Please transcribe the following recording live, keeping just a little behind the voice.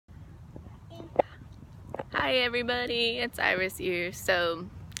Hi everybody, it's Iris here. So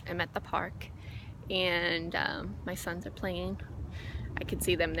I'm at the park and my sons are playing. I can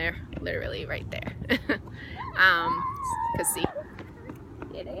see them, they're literally right there. Cause see,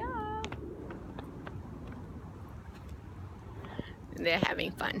 here they are. They're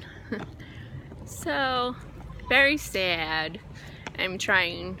having fun. So, very sad. I'm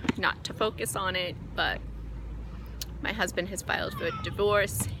trying not to focus on it, but my husband has filed for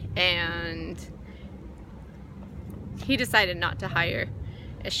divorce and he decided not to hire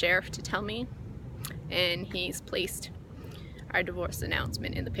a sheriff to tell me, and he's placed our divorce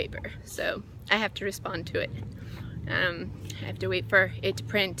announcement in the paper, so I have to respond to it. I have to wait for it to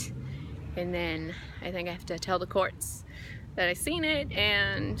print, and then I think I have to tell the courts that I've seen it,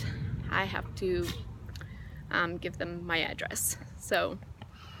 and I have to give them my address. So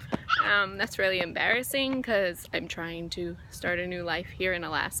that's really embarrassing because I'm trying to start a new life here in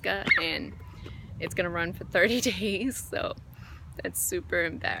Alaska, and it's gonna run for 30 days, so that's super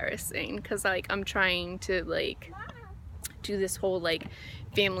embarrassing because I'm trying to do this whole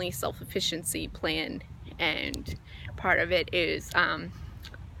family self-efficiency plan, and part of it is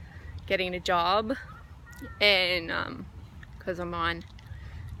getting a job, and because I'm on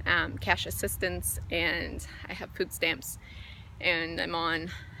cash assistance and I have food stamps, and I'm on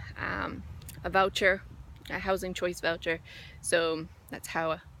a voucher, a housing choice voucher, so that's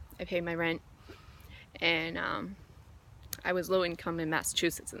how I pay my rent. And I was low income in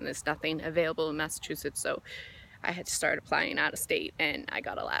Massachusetts and there's nothing available in Massachusetts, so I had to start applying out of state, and I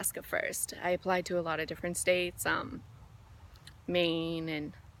got Alaska first. I applied to a lot of different states, Maine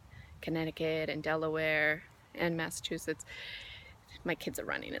and Connecticut and Delaware and Massachusetts. My kids are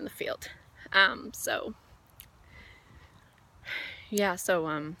running in the field. So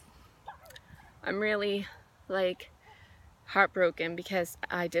I'm really heartbroken because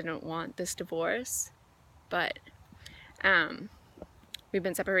I didn't want this divorce, but we've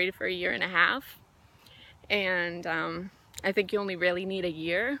been separated for 1.5 years, and I think you only really need 1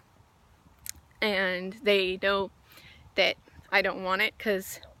 year, and they know that I don't want it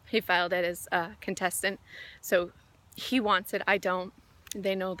because he filed it as a contestant, so he wants it, I don't.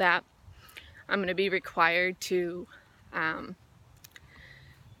 They know that I'm going to be required to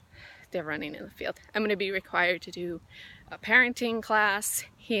they're running in the field. I'm going to be required to do a parenting class.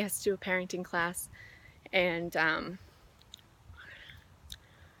 He has to do a parenting class, and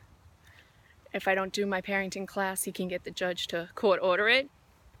if I don't do my parenting class, he can get the judge to court order it.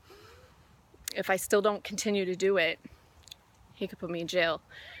 If I still don't continue to do it, he could put me in jail.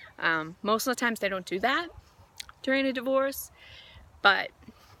 Most of the times they don't do that during a divorce, but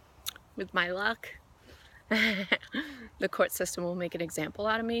with my luck, the court system will make an example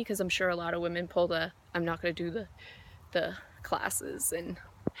out of me, because I'm sure a lot of women pull the I'm not going to do the classes, and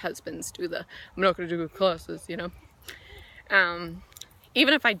husbands do the I'm not going to do the classes, you know.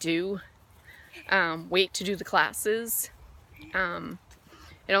 Even if I do wait to do the classes,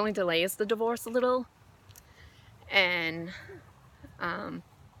 it only delays the divorce a little, and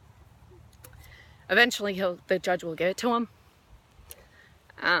eventually the judge will give it to him.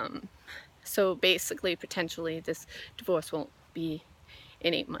 So basically, potentially, this divorce won't be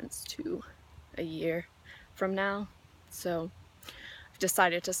in 8 months to 1 year from now. So I've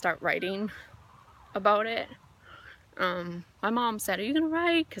decided to start writing about it. My mom said, "Are you gonna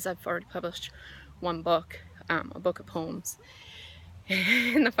write?" Because I've already published 1 book, a book of poems.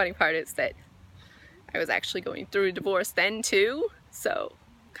 And the funny part is that I was actually going through a divorce then too. So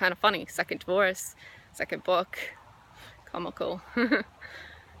kind of funny. Second divorce, second book, comical.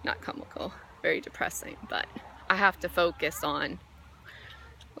 Not comical, very depressing, but I have to focus on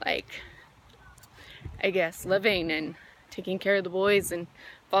I guess living and taking care of the boys and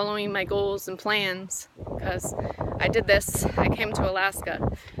following my goals and plans, because I did this. I came to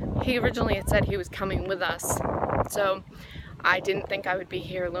Alaska. He originally had said he was coming with us, so I didn't think I would be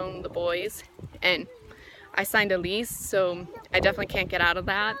here alone with the boys, and I signed a lease, so I definitely can't get out of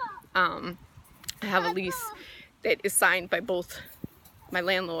that. I have a lease that is signed by both my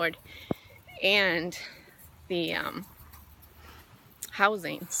landlord and the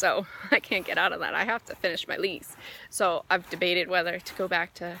housing, so I can't get out of that. I have to finish my lease. So I've debated whether to go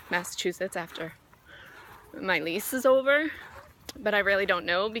back to Massachusetts after my lease is over, but I really don't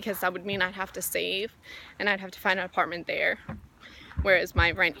know, because that would mean I'd have to save and I'd have to find an apartment there, whereas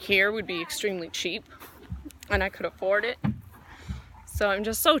my rent here would be extremely cheap and I could afford it. So I'm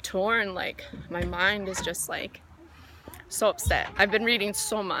just so torn. My mind is just so upset. I've been reading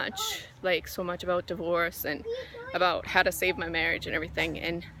so much about divorce and about how to save my marriage and everything,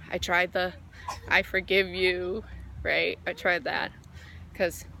 and I tried the I forgive you, right? I tried that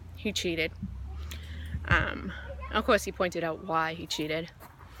because he cheated. Of course, he pointed out why he cheated.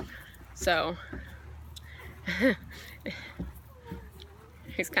 So,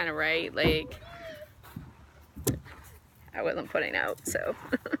 he's kind of right. Like, I wasn't putting out, so.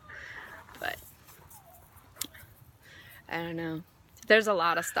 But, I don't know. There's a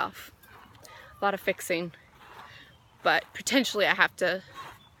lot of stuff. A lot of fixing. But potentially I have to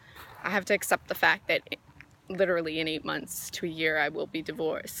accept the fact that literally in 8 months to a year I will be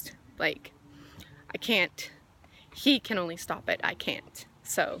divorced. Like, I can't, he can only stop it, I can't.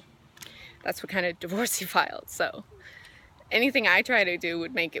 So that's what kind of divorce he filed. So anything I try to do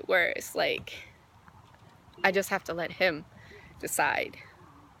would make it worse. Like, I just have to let him decide.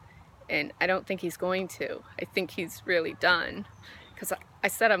 And I don't think he's going to. I think he's really done. Because I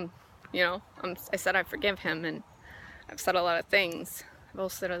said I said I forgive him, and I've said a lot of things. I've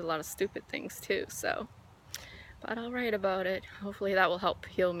also said a lot of stupid things too, so. But I'll write about it. Hopefully that will help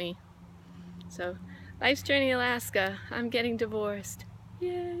heal me. So, Life's Journey Alaska. I'm getting divorced.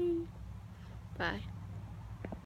 Yay! Bye.